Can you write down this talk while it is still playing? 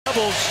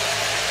Rebels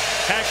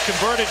have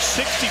converted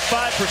 65%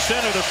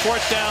 of their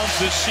fourth downs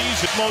this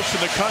season, most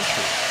in the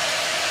country.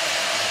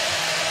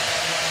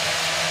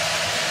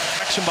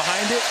 Action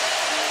behind it.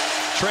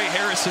 Trey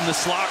Harris in the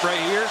slot right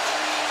here.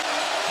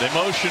 They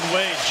motion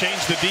Wade,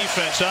 change the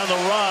defense on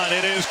the run.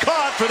 It is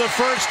caught for the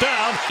first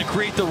down. To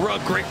create the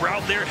rug, great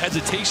route there.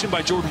 Hesitation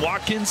by Jordan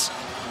Watkins.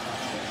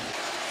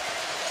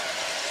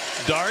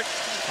 Dart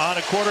on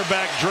a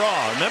quarterback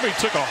draw. Remember, he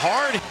took a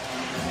hard.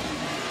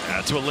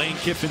 That's what Lane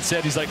Kiffin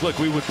said. He's like, look,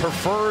 we would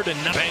prefer to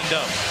not banged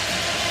up.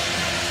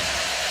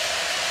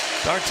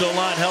 Dart's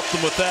O-line helped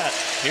them with that.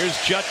 Here's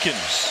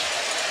Judkins.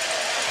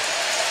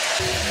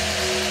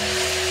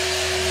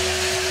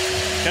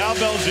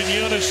 Cowbells in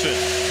unison.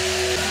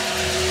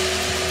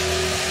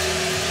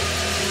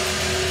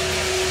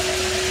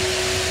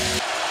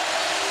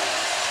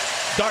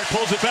 Dart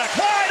pulls it back,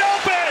 wide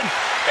open!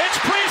 It's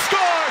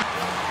pre-scored!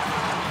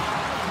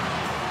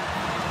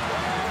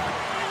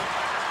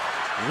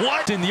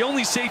 What? And the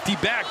only safety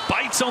back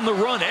bites on the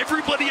run.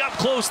 Everybody up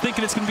close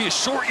thinking it's going to be a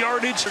short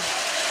yardage.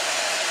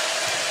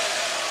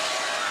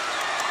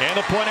 And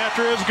the point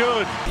after is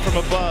good from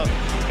above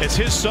as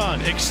his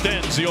son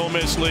extends the Ole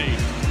Miss lead.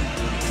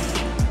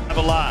 Have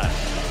a live.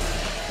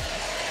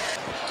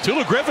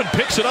 Tulu Griffin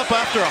picks it up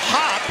after a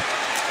hop.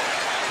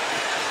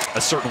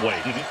 A certain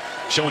way.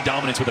 Showing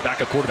dominance with a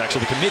backup quarterback, so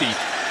the committee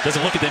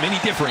doesn't look at them any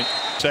different.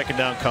 Second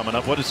down coming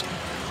up. What does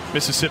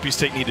Mississippi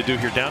State need to do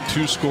here? Down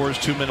 2 scores,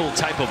 2 minutes.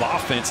 Type of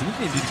offense, and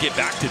they need to get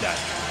back to that.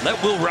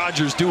 Let Will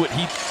Rogers do what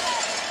he.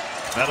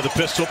 Out of the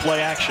pistol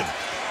play action.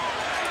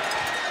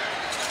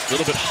 A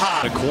little bit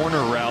hot. A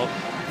corner route,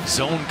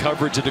 zone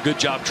coverage did a good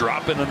job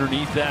dropping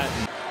underneath that.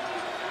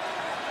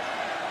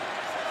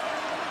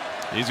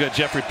 He's got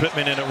Jeffrey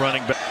Pittman in at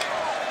running back.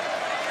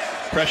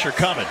 Pressure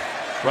coming.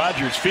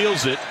 Rogers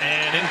feels it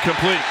and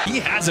incomplete.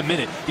 He has a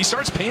minute. He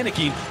starts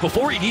panicking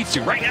before he needs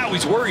to. Right now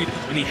he's worried,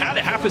 and he had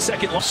a half a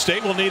second left.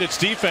 State will need its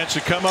defense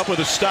to come up with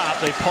a stop.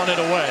 They punt it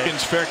away.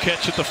 Fair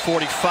catch at the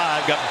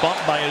 45. Got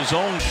bumped by his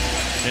own.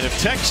 And if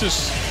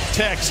Texas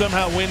Tech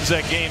somehow wins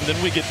that game, then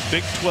we get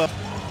Big 12.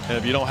 And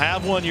if you don't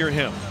have one, you're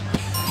him.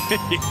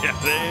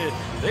 Yeah,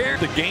 there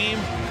the game.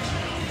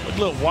 Looked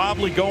a little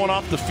wobbly going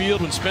off the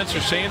field when Spencer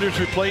Sanders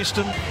replaced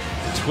him.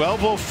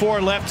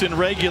 12:04 left in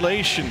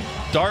regulation.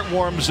 Dart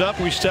warms up.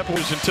 We step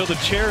until the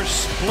chair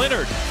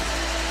splintered.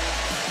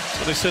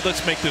 So they said,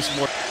 let's make this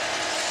more.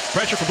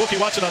 Pressure from Bookie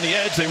Watson on the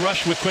edge. They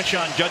rush with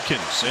Quinshon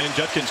Judkins. And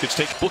Judkins gets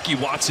taken. Bookie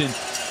Watson.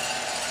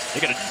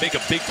 They got to make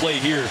a big play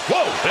here.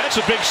 Whoa, that's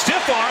a big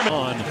stiff arm.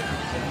 On.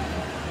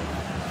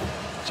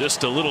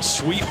 Just a little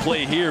sweet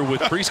play here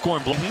with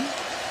pre-scoring.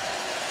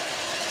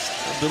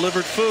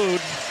 Delivered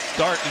food.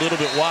 Dart a little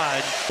bit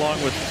wide,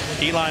 along with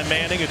Eli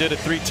Manning, who did it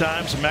 3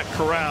 times, and Matt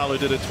Corral, who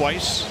did it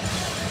twice.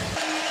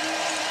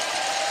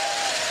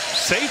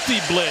 Safety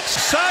blitz,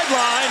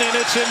 sideline, and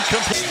it's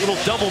incomplete. Little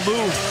double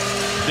move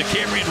to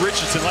Cameron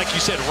Richardson, like you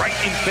said, right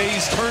in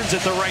phase, turns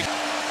at the right.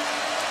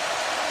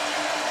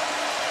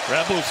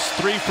 Rebels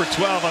 3 for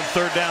 12 on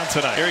 3rd down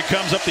tonight. Here he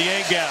comes up the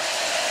A gap.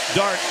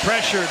 Dart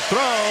pressured,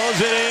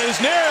 throws. It is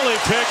nearly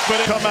picked,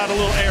 but it come out a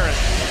little errant.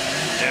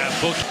 Yeah,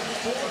 Book.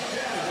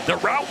 The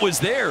route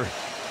was there.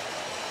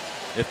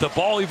 If the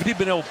ball, if he'd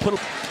been able to put it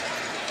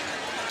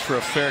for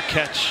a fair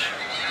catch,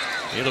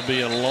 it'll be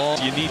a long.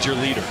 You need your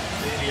leader.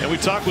 And we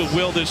talked with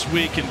Will this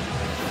week, and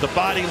the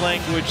body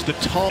language, the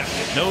tone.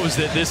 Knows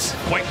that this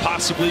quite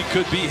possibly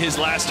could be his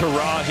last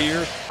hurrah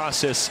here.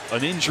 Process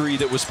an injury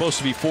that was supposed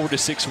to be 4 to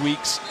 6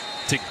 weeks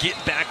to get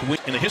back.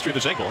 In the history of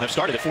his ankle, have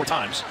started it 4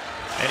 times.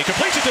 And he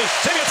completes it to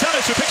Xavier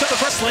Thomas, who picks up the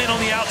first. Lane on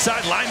the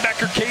outside,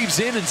 linebacker caves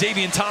in, and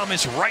Xavier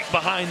Thomas right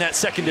behind that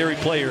secondary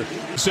player.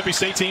 Mississippi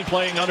State team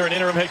playing under an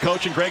interim head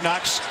coach and Greg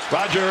Knox.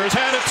 Rogers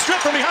had it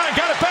stripped from behind,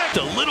 got it back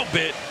a little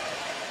bit.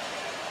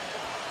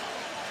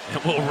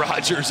 And Will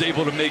Rogers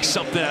able to make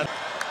something out.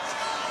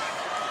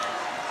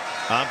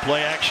 On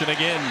play action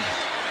again.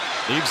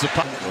 Leaves the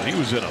puck. Well, he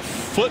was in a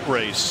foot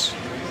race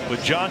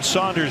with John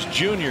Saunders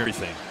Jr.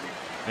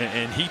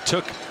 And he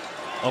took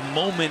a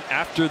moment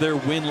after their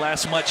win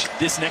last much.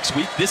 This next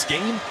week, this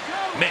game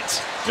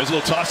meant. There's a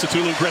little toss to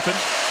Tulu Griffin.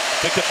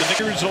 Picked up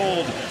the years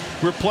old.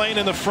 We're playing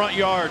in the front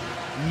yard.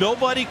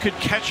 Nobody could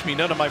catch me.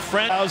 None of my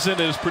friends.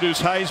 Has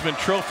produced Heisman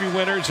Trophy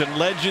winners and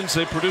legends.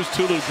 They produced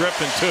Tulu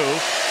Griffin too.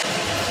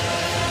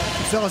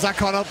 Fellas, I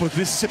caught up with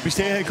Mississippi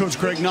State head coach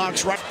Greg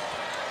Knox. Right.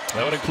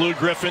 That would include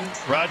Griffin,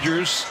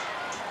 Rogers.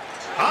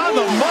 On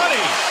the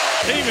money.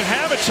 They even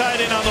have a tight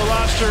end on the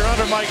roster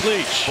under Mike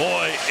Leach.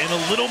 Boy, and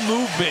a little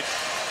movement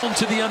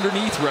to the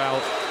underneath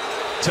route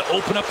to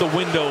open up the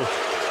window.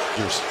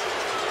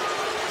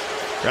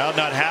 Crowd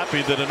not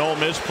happy that an Ole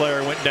Miss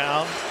player went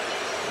down.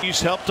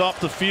 He's helped off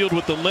the field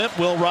with the limp.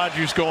 Will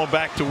Rogers going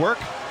back to work.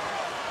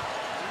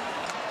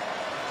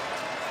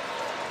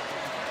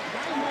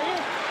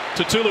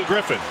 To Tulu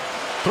Griffin.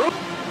 Through.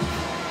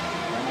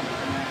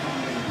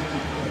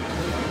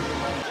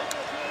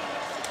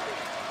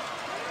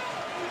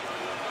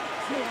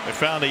 They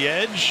found the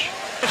edge.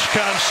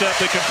 Concept.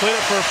 They complete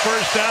it for a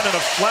first down and a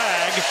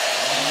flag.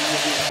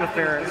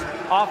 Interference.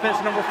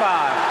 Offense number 5.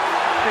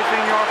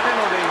 15-yard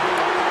penalty,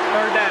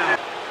 3rd down.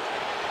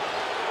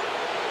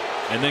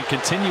 And then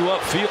continue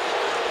upfield.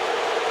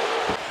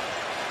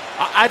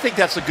 I think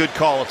that's a good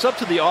call. It's up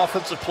to the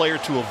offensive player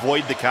to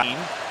avoid the count.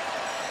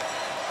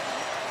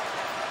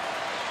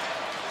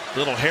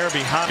 Little hair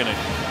behind. Gonna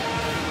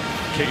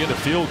kick it a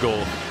field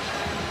goal.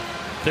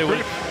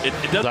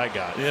 It does. I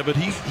got. Yeah, but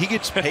he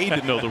gets paid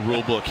to know the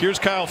rule book. Here's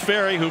Kyle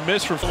Ferry, who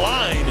missed from The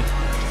line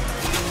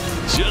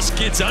just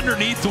gets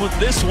underneath with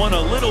this one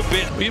a little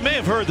bit. Well, you may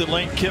have heard that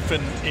Lane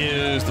Kiffin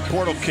is the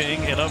portal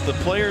king, and of the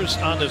players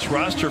on this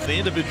roster, for the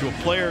individual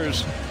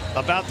players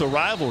about the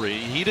rivalry,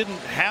 he didn't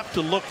have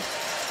to look.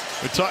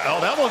 Oh,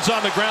 that one's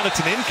on the ground.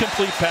 It's an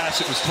incomplete pass.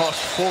 It was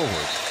tossed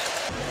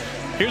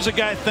forward. Here's a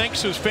guy,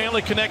 thanks to his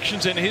family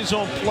connections and his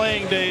own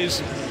playing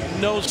days,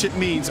 knows It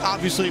means.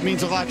 Obviously, it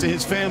means a lot to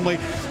his family.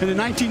 And in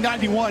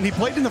 1991, he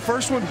played in the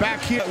first one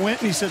back here. Went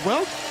and he said,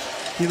 well,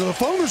 you know, the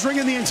phone was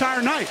ringing the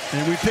entire night.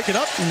 And we pick it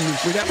up and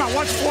we'd have to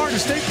watch Florida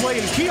State play,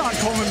 and Keon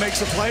Coleman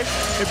makes a play.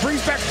 It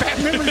brings back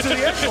bad memories of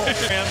the Egg Bowl.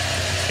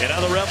 And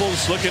now the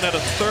Rebels looking at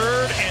a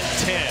 3rd and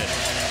 10.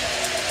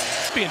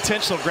 Be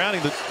intentional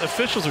grounding. The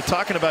officials are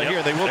talking about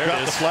here. They will drop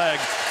the flag.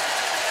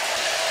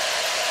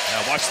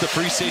 Now watch the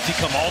free safety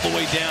come all the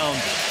way down.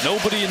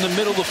 Nobody in the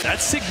middle.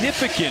 That's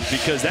significant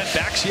because that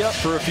backs you up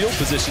for a field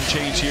position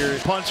change here.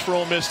 Punts for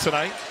Ole Miss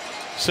tonight.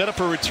 Set up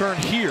a return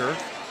here.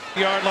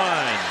 Yard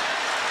line.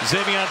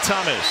 Xavier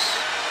Thomas.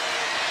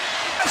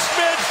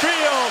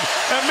 Midfield.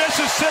 And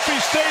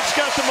Mississippi State's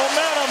got the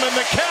momentum and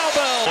the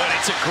cowbell. But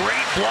it's a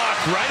great block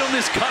right on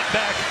this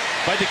cutback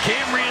by the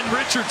Camryn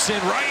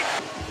Richardson, right?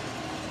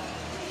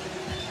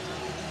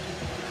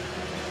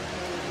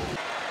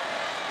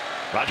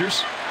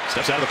 Rutgers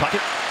steps out of the pocket,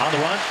 on the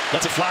run,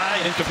 lets it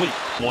fly, incomplete.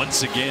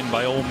 Once again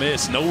by Ole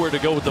Miss. Nowhere to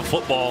go with the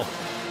football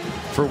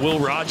for Will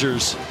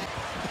Rogers.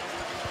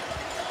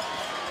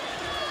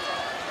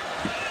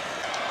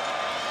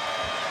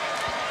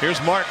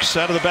 Here's Marks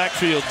out of the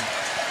backfield.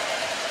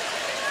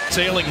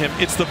 Sailing him.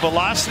 It's the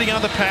velocity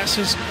on the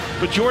passes,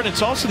 but Jordan,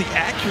 it's also the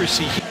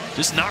accuracy.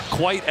 Just not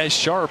quite as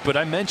sharp, but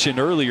I mentioned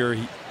earlier,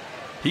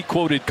 he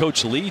quoted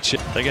Coach Leach.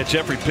 They got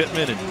Jeffrey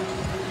Pittman and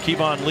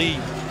Kevon Lee.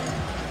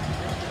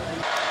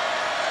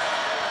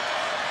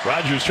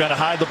 Rogers trying to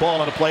hide the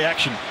ball on a play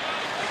action.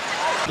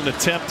 An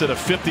attempt at a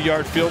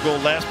 50-yard field goal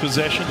last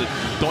possession that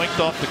doinked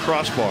off the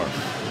crossbar.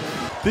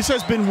 This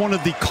has been one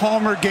of the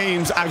calmer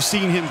games I've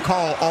seen him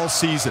call all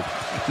season.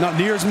 Not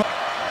near as much.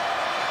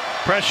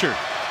 Pressure.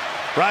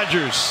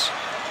 Rogers.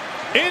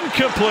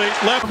 Incomplete.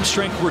 Left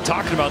Strength we're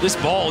talking about. This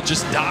ball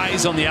just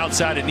dies on the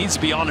outside. It needs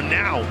to be on him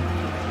now.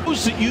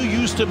 Those that you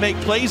used to make,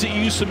 plays that you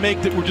used to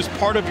make that were just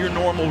part of your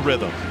normal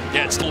rhythm.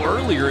 Yeah, it's still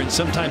earlier, and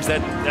sometimes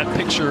that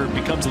picture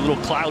becomes a little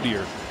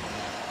cloudier.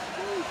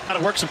 How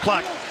to work some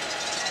clock.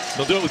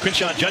 They'll do it with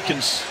Quinshon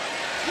Judkins.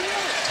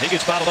 He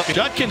gets bottled up.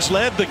 Judkins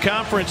led the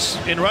conference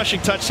in rushing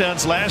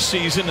touchdowns last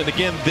season, and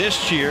again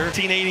this year.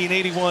 1980 and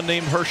 81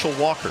 named Herschel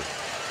Walker.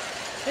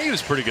 He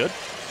was pretty good.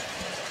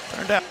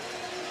 Turned out.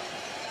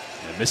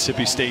 And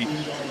Mississippi State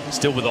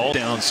still with all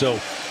down, so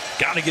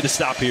got to get a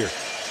stop here.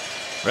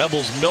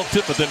 Rebels milked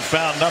it, but then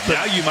found nothing.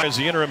 Now you might, as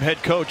the interim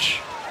head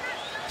coach,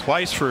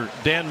 twice for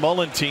Dan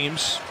Mullen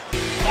teams.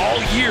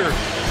 All year,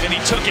 and he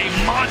took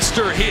a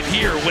monster hit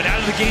here. Went out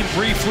of the game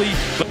briefly,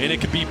 and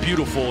it could be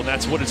beautiful, and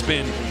that's what it's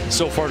been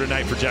so far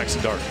tonight for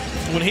Jackson Dart.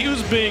 When he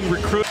was being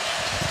recruited,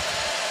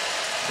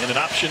 and an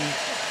option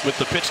with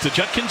the pitch to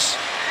Judkins.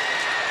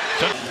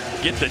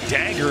 Get the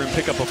dagger and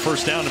pick up a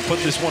 1st down and put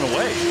this one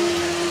away.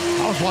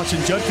 I was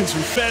watching Judkins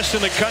from Best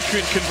in the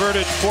country and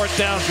converted 4th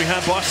downs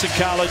behind Boston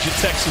College and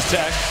Texas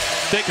Tech.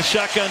 Take a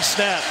shotgun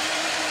snap.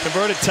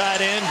 Converted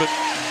tight end, but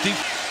deep.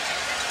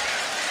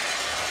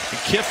 And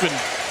Kiffin.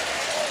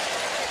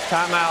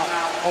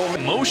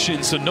 Timeout.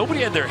 Motion, so nobody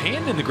had their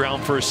hand in the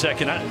ground for a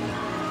second.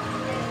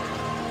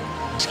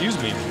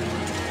 Excuse me.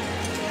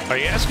 Are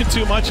you asking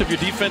too much of your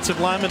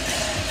defensive linemen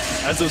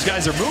As those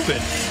guys are moving?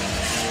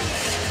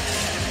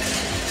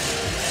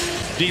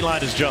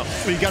 D-line has jumped.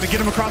 Well, you got to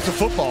get him across the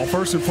football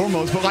first and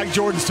foremost. But like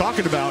Jordan's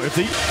talking about, if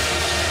the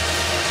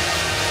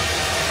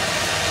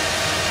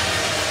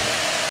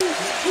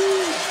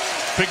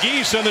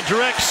Pegues on the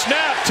direct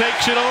snap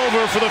takes it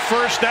over for the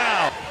 1st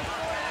down.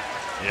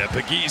 Yeah,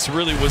 Pegues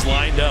really was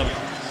lined up,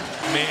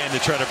 man, to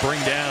try to bring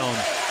down.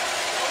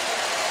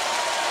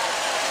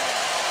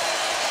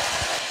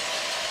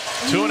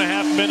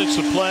 2.5 minutes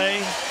of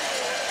play.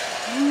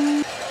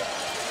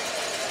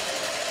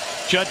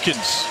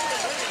 Judkins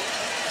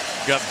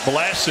got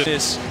blasted.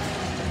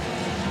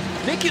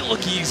 Make it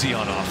look easy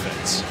on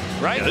offense,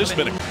 right? Yeah,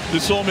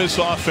 this Ole Miss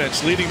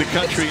offense leading the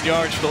country in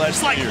yards for the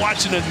last 3 years. It's like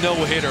watching a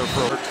no-hitter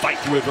for fight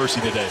through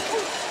adversity today.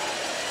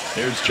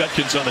 There's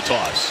Judkins on the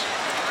toss.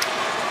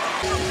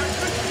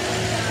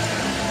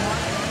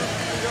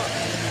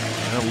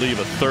 I'll leave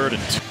a 3rd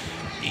and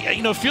 2.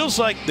 You know, it feels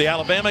like the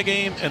Alabama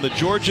game and the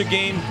Georgia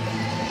game,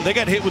 they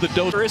got hit with a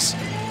dose.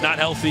 Not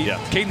healthy. Yeah.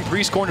 Caden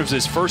Priestcorn was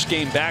his 1st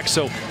game back,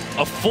 so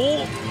a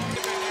full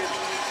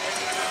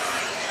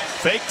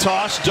Fake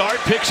toss, Dart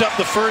picks up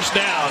the first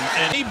down,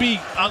 and he'd be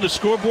on the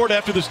scoreboard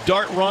after this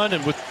Dart run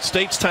and with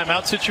State's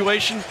timeout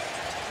situation.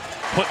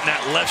 Putting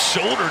that left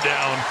shoulder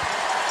down,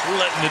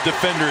 letting the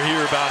defender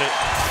hear about it.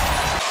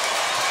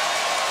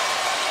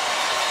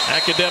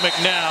 Academic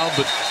now,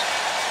 but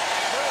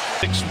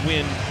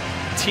 6-win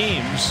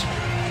teams,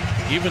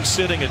 even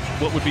sitting at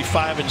what would be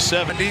 5 and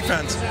 7.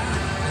 Defense.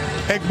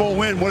 Egg Bowl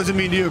win. What does it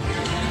mean to you?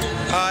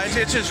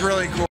 It's just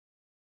really cool.